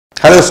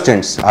Hello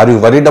students, are you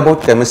worried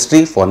about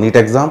chemistry for NEET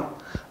exam?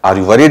 Are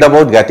you worried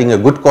about getting a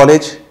good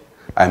college?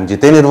 I am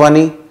Jiten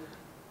Irvani,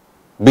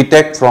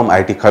 BTech from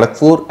IIT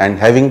Kharagpur and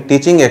having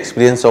teaching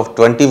experience of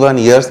 21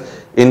 years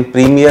in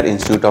Premier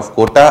Institute of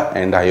Kota,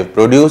 and I have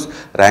produced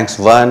ranks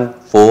 1,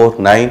 4,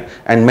 9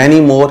 and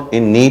many more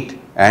in NEET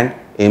and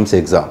AIMS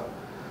exam.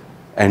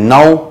 And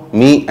now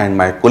me and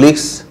my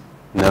colleagues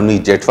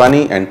Navneet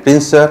Jetwani and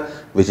Prince sir,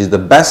 which is the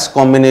best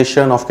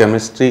combination of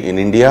chemistry in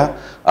India,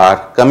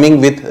 are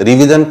coming with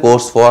revision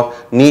course for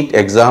NEET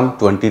exam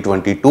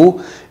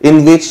 2022,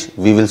 in which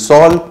we will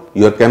solve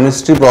your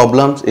chemistry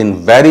problems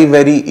in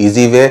very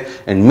easy way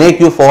and make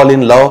you fall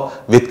in love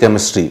with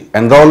chemistry.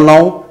 Enroll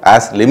now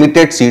as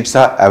limited seats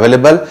are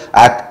available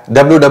at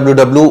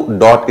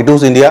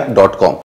www.etoosindia.com.